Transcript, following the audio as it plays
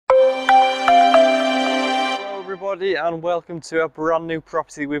everybody, and welcome to a brand new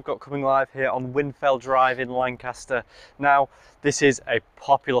property we've got coming live here on Whinfell Drive in Lancaster. Now, this is a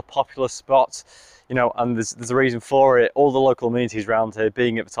popular spot, you know, and there's a reason for it. All the local amenities around here,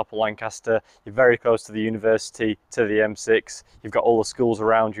 being at the top of Lancaster, you're very close to the university, to the M6. You've got all the schools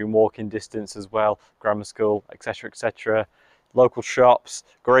around you in walking distance as well, grammar school, etc, etc. Local shops,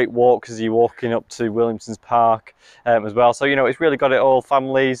 great walks as you're walking up to Williamson's Park as well. So, you know, it's really got it all.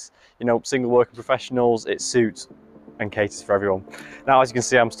 Families, you know, single working professionals, it suits and caters for everyone. Now, as you can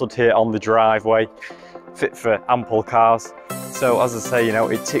see, I'm stood here on the driveway, fit for ample cars. So as I say, you know,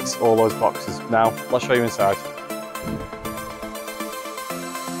 it ticks all those boxes. Now, let's show you inside.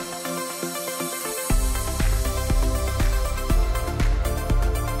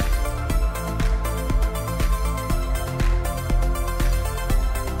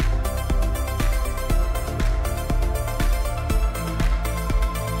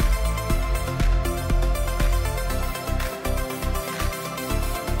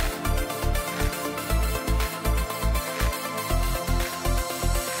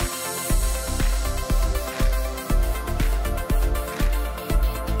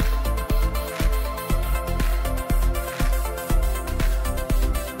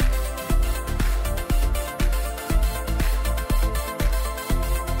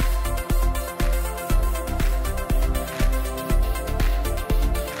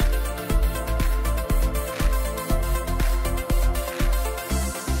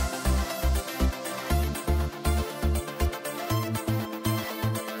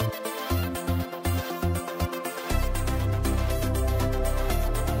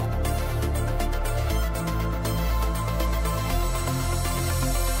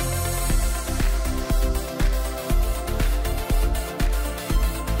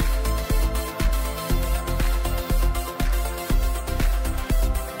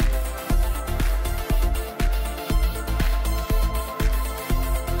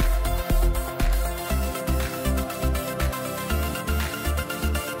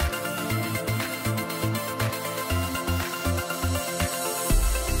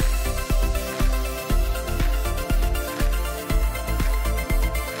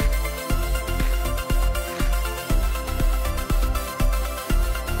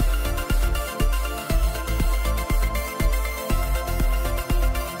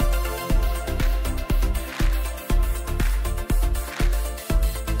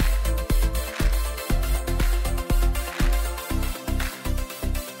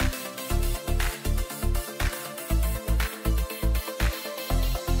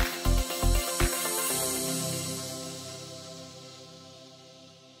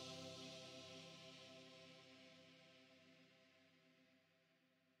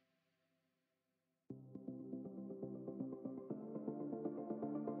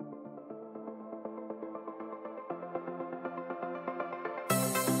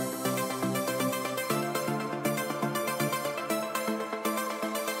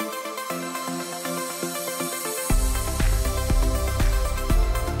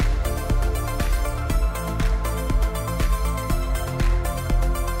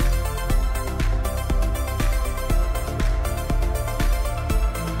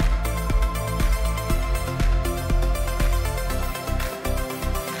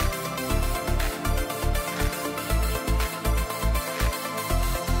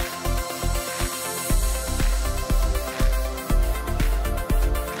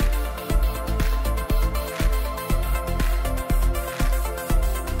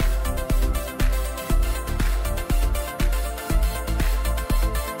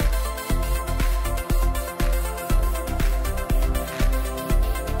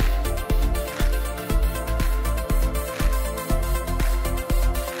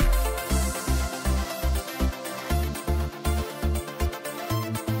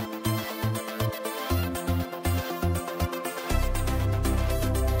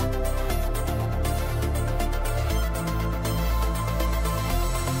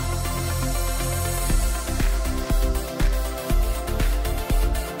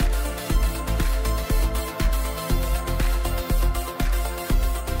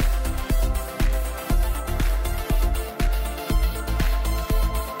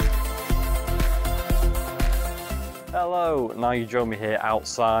 Hello, now you join me here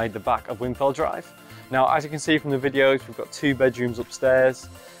outside the back of Whinfell Drive. Now, as you can see from the videos, we've got 2 bedrooms upstairs,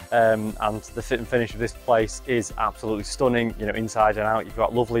 and the fit and finish of this place is absolutely stunning, you know, inside and out. You've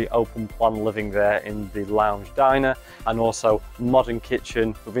got lovely open plan living there in the lounge diner, and also modern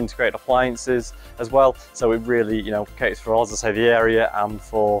kitchen with integrated appliances as well. So it really, you know, caters for, as I say, the area and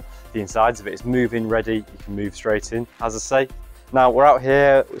for the insides of it. It's move-in ready, you can move straight in, as I say. Now we're out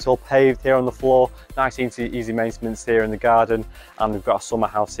here, it's all paved here on the floor, nice easy maintenance here in the garden, and we've got a summer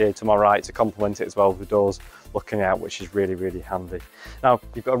house here to my right to complement it as well with the doors looking out, which is really handy. Now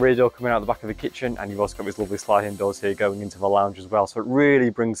you've got a rear door coming out the back of the kitchen, and you've also got these lovely sliding doors here going into the lounge as well, so it really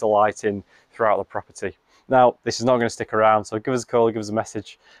brings the light in throughout the property. Now this is not going to stick around, so give us a call, give us a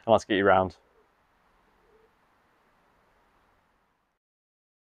message, and let's get you around.